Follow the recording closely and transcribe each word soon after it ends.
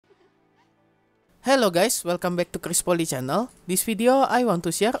Hello guys, welcome back to Poli channel. This video I want to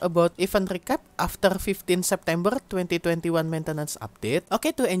share about event recap after 15 September 2021 maintenance update.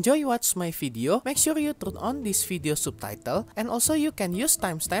 Okay, to enjoy watch my video, make sure you turn on this video subtitle and also you can use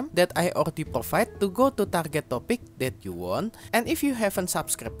timestamp that I already provide to go to target topic that you want. And if you haven't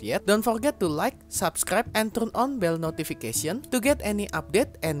subscribed yet, don't forget to like, subscribe and turn on bell notification to get any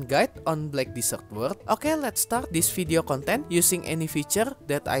update and guide on Black Desert World. Okay, let's start this video content using any feature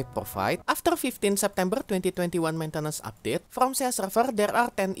that I provide. After 15 September 2021 maintenance update, from SEA server there are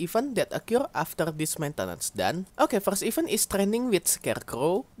 10 events that occur after this maintenance done. Okay, first event is training with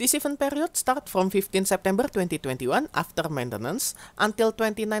Scarecrow. This event period start from 15 September 2021 after maintenance until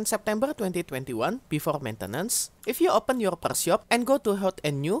 29 September 2021 before maintenance. If you open your first shop and go to Hot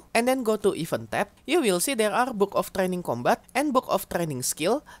and New and then go to event tab, you will see there are book of training combat and book of training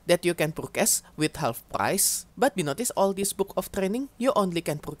skill that you can purchase with half price. But be notice all this book of training, you only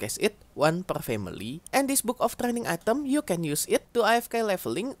can purchase it one per family. And this book of training item, you can use it to AFK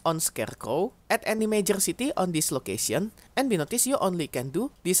leveling on Scarecrow at any major city on this location. And be notice you only can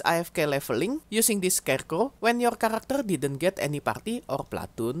do this AFK leveling using this Scarecrow when your character didn't get any party or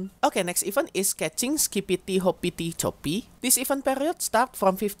platoon. Okay, next event is catching Skippity Hoppity Choppy. This event period start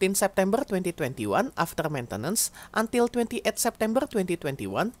from 15 September 2021 after maintenance until 28 September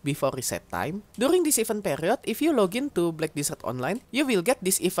 2021 before reset time. During this event period, if you login to Black Desert Online, you will get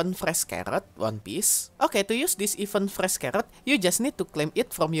this event fresh carrot, one piece. Okay, to use this event fresh carrot, you just need to claim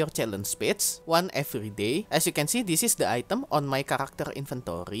it from your challenge page, one every day. As you can see, this is the item on my character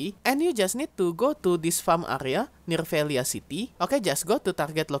inventory. And you just need to go to this farm area near Velia City. Okay, just go to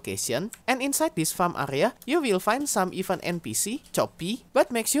target location. And inside this farm area, you will find some event NPC, Choppy.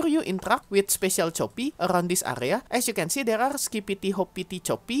 But make sure you interact with special Choppy around this area. As you can see, there are Skippity Hoppity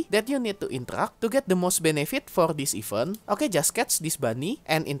Choppy that you need to interact to get the most benefit for this event. Okay, just catch this bunny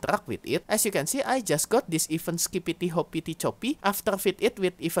and interact with it. As you can see, I just got this event Skippity Hoppity Choppy after fit it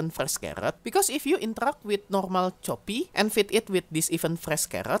with event fresh carrot. Because if you interact with normal Choppy and fit it with this event fresh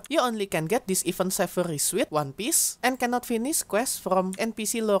carrot, you only can get this event Savory Sweet one piece and cannot finish quest from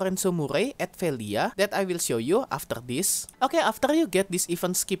NPC Lorenzo Murray at Velia that I will show you after this. Okay, after you get this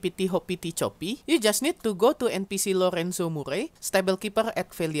event Skippity Hoppity Choppy, you just need to go to NPC Lorenzo Murray, stable keeper at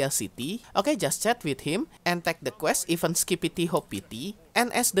Velia City. Okay, just chat with him and take the quest event Skippity Hoppity.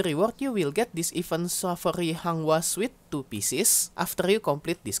 And as the reward, you will get this event Savory Hangwa Sweet 2 pieces after you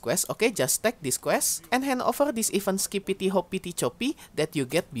complete this quest. Okay, just take this quest and hand over this event Skippity Hoppity Choppy that you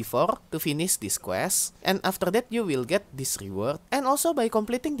get before to finish this quest. And after that, you will get this reward. And also by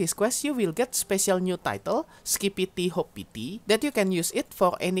completing this quest, you will get special new title, Skippity Hoppity, that you can use it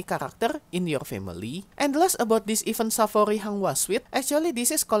for any character in your family. And last about this event Savory Hangwa Sweet, actually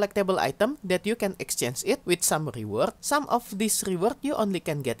this is collectible item that you can exchange it with some reward. Some of this reward you only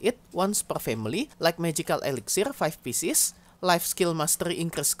can get it once per family, like Magical Elixir 5 pieces, Life Skill Mastery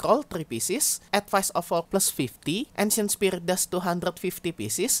Increase Scroll 3 pieces, Advice of All plus 50, Ancient Spirit Dust 250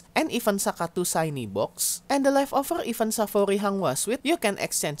 pieces, and even Sakatu Shiny Box. And the leftover even Savory Hangwa Sweet, you can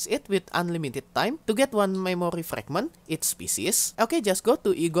exchange it with unlimited time to get one memory fragment each pieces. Okay, just go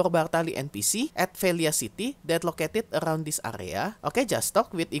to Igor Bartali NPC at Velia City that located around this area. Okay, just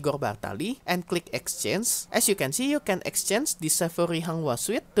talk with Igor Bartali and click exchange. As you can see, you can exchange this Savory Hangwa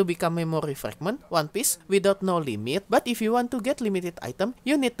Sweet to become memory fragment one piece without no limit. But if you want to get limited item,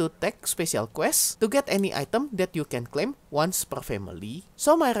 you need to take special quest to get any item that you can claim once per family.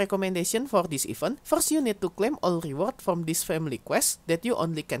 So my recommendation for this event, first you need to claim all reward from this family quest that you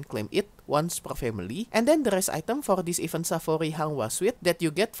only can claim it once per family. And then the rest item for this event Savory Hangwa Sweet that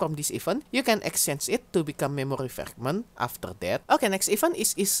you get from this event, you can exchange it to become memory fragment after that. Okay, next event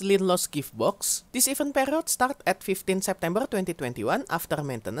is Islin Lost Gift Box. This event period start at 15 September 2021 after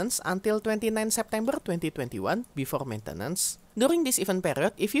maintenance until 29 September 2021 before maintenance. During this event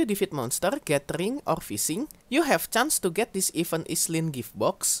period, if you defeat monster, gathering, or fishing, you have chance to get this event Islin gift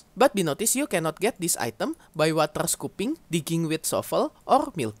box. But be notice you cannot get this item by water scooping, digging with shovel,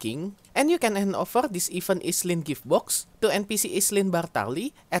 or milking. And you can hand over this event Islin gift box to NPC Islin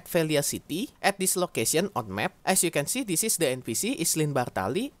Bartali at Velia City at this location on map. As you can see, this is the NPC Islin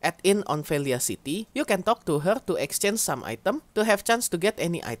Bartali at Inn on Velia City. You can talk to her to exchange some item to have chance to get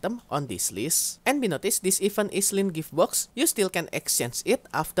any item on this list. And be notice this event Islin gift box, you still still can exchange it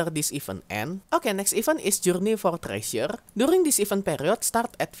after this event end. Okay, next event is Journey for Treasure. During this event period,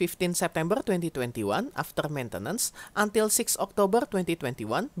 start at 15 September 2021 after maintenance until 6 October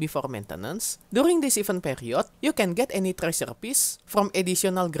 2021 before maintenance. During this event period, you can get any treasure piece from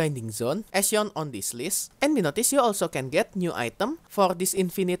additional grinding zone as shown on this list. And be noticed, you also can get new item for this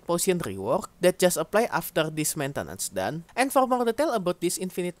infinite potion rework that just apply after this maintenance done. And for more detail about this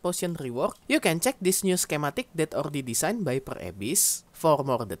infinite potion rework, you can check this new schematic that already designed by Per Abyss. For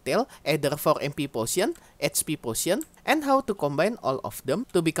more detail, either for MP potion, HP potion, and how to combine all of them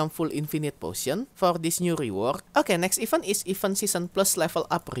to become full infinite potion for this new reward. Okay, next event is event season plus level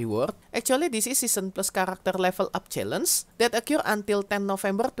up reward. Actually, this is season plus character level up challenge that occur until 10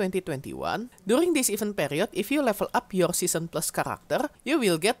 November 2021. During this event period, if you level up your season plus character, you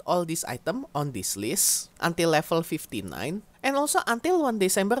will get all these items on this list until level 59. And also until 1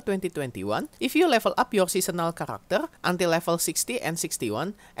 December 2021, if you level up your seasonal character until level 60 and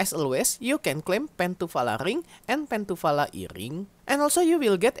 61, as always, you can claim Pentuvala ring and Pentuvala earring. And also you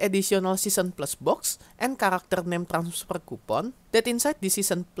will get additional season plus box and character name transfer coupon that inside the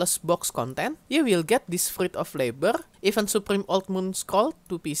season plus box content, you will get this Fruit of Labor, Event Supreme Old Moon Scroll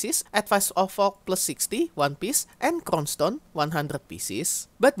 2 pieces, Advice of Folk plus 60 1 piece, and Crownstone 100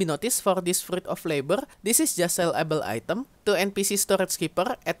 pieces. But be noticed for this Fruit of Labor, this is just sellable item to NPC Storage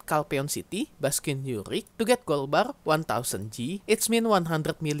Keeper at Calpeon City, Baskin Yurik, to get gold bar 1000 G. It's mean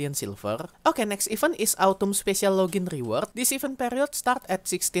 100 million silver. Okay, next event is Autumn Special Login Reward. This event period start at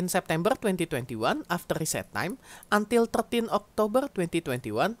 16 September 2021 after reset time until 13 October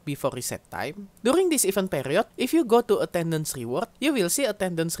 2021 before reset time. During this event period, if you go to attendance reward, you will see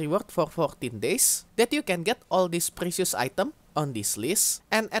attendance reward for 14 days that you can get all these precious items on this list,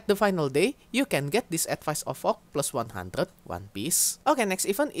 and at the final day, you can get this Advice of Folk plus 100 1 piece. Okay, next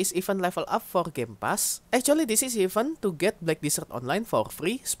event is event level up for Game Pass. Actually, this is event to get Black Desert Online for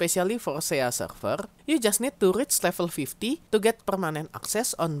free, especially for SEA server. You just need to reach level 50 to get permanent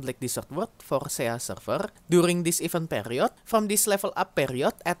access on Black Desert World for SEA server during this event period, from this level up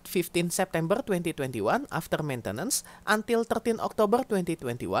period at 15 September 2021 after maintenance until 13 October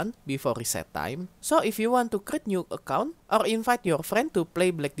 2021 before reset time. So if you want to create new account or invite your friend to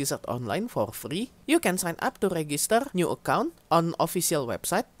play Black Desert Online for free, you can sign up to register new account on official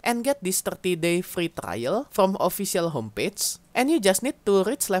website and get this 30-day free trial from official homepage. And you just need to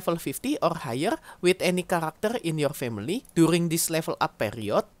reach level 50 or higher with any character in your family during this level up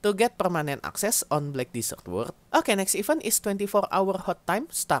period to get permanent access on Black Desert World. Okay, next event is 24-hour hot time,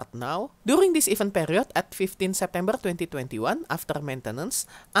 start now. During this event period at 15 September 2021 after maintenance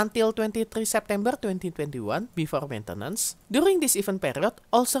until 23 September 2021 before maintenance. During this event period,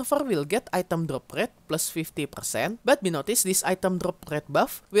 all server will get item drop rate plus 50%, but be noticed this item drop rate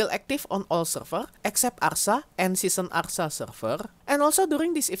buff will active on all server except Arsa and Season Arsa server. And also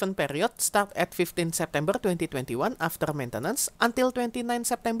during this event period, start at 15 September 2021 after maintenance until 29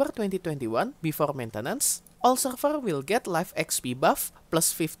 September 2021 before maintenance. All server will get live XP buff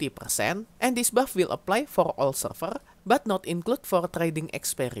plus 50%, and this buff will apply for all server, but not include for trading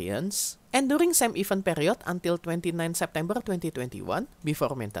experience. And during same event period until 29 September 2021,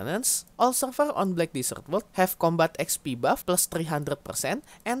 before maintenance, all server on Black Desert World have combat XP buff plus 300%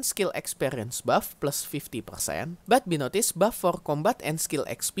 and skill experience buff plus 50%. But be noticed, buff for combat and skill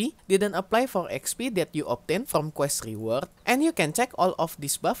XP didn't apply for XP that you obtain from quest reward. And you can check all of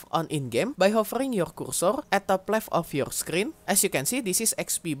this buff on in-game by hovering your cursor at top left of your screen. As you can see, this is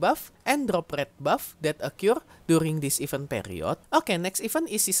XP buff and drop rate buff that occur during this event period. Okay, next event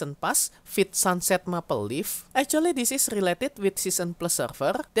is Season Pass Fit Sunset Maple Leaf. Actually, this is related with Season Plus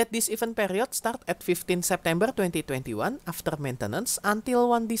server that this event period start at 15 September 2021 after maintenance until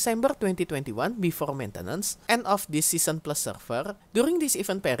 1 December 2021 before maintenance, and of this Season Plus server. During this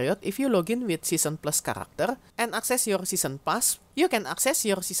event period, if you login with Season Plus character and access your Season Pass, you can access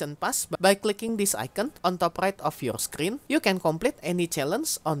your Season Pass by clicking this icon on top right of your screen. You can complete any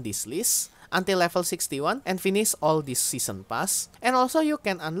challenge on this list until level 61 and finish all this Season Pass. And also you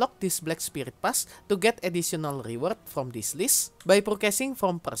can unlock this Black Spirit Pass to get additional reward from this list by purchasing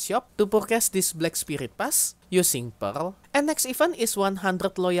from per shop to purchase this Black Spirit Pass using Pearl. And next event is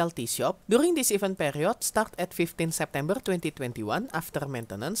 100 Loyalty Shop. During this event period, start at 15 September 2021 after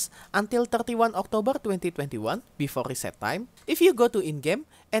maintenance until 31 October 2021 before reset time. If you go to in-game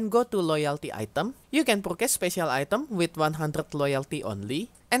and go to loyalty item, you can purchase special item with 100 loyalty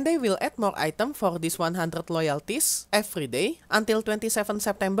only. And they will add more item for this 100 loyalties every day until 27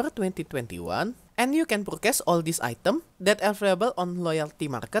 September 2021. And you can purchase all these items that are available on loyalty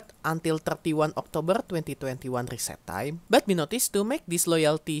market until 31 October 2021 reset time. But be noticed, to make this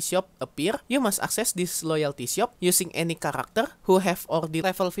loyalty shop appear, you must access this loyalty shop using any character who have already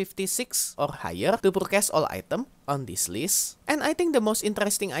level 56 or higher to purchase all items on this list. And I think the most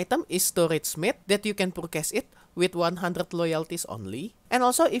interesting item is Storage Meat, that you can purchase it with 100 loyalties only. And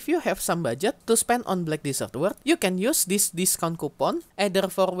also, if you have some budget to spend on Black Desert World, you can use this discount coupon,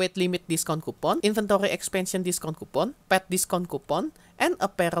 either for weight limit discount coupon, inventory expansion discount coupon, pet discount coupon, and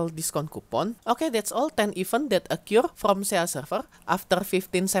apparel discount coupon. Okay, that's all 10 events that occur from SEA server after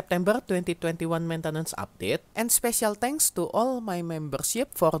 15 September 2021 maintenance update. And special thanks to all my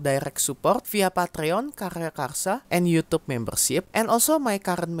membership for direct support via Patreon, Karya Karsa, and YouTube membership. And also my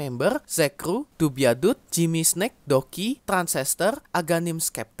current member, Zacrue, DubyaDude, JimmySnakes, Doki, Trancestor,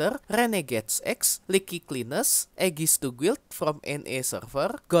 AghanimScepter, RenegadesX, LickyCleanies, Guild from NA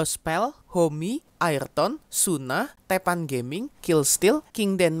server, Gospel, Homie, Aeyrton, Soonuh, Tepan Gaming, KiLLSTEAL,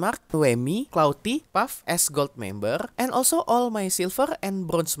 King Denmark, Wammy, Clouty, Puuf as gold member, and also all my silver and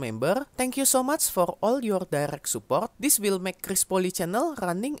bronze member. Thank you so much for all your direct support. This will make Poli channel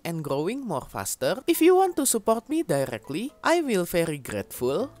running and growing more faster. If you want to support me directly, I will very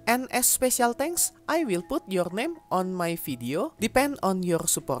grateful. And as special thanks, I will put your name on my video, depend on your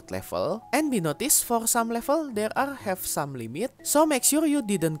support level. And be noticed, for some level there are have some limit, so make sure you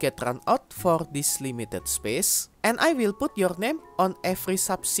didn't get run out for this limited space. And I will put your name on every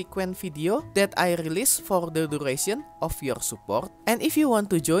subsequent video that I release for the duration of your support. And if you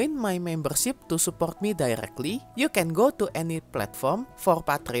want to join my membership to support me directly, you can go to any platform for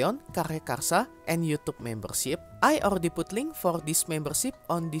Patreon, Karya Karsa, and YouTube membership. I already put link for this membership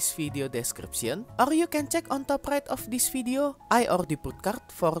on this video description, or you can check on top right of this video. I already put card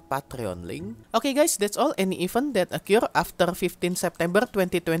for Patreon link. Okay guys, that's all any event that occur after 15 September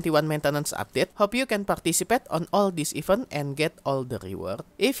 2021 maintenance update. Hope you can participate on all this event and get all the reward.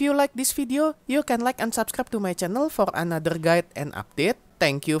 If you like this video, you can like and subscribe to my channel for another guide and update.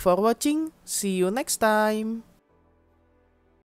 Thank you for watching. See you next time.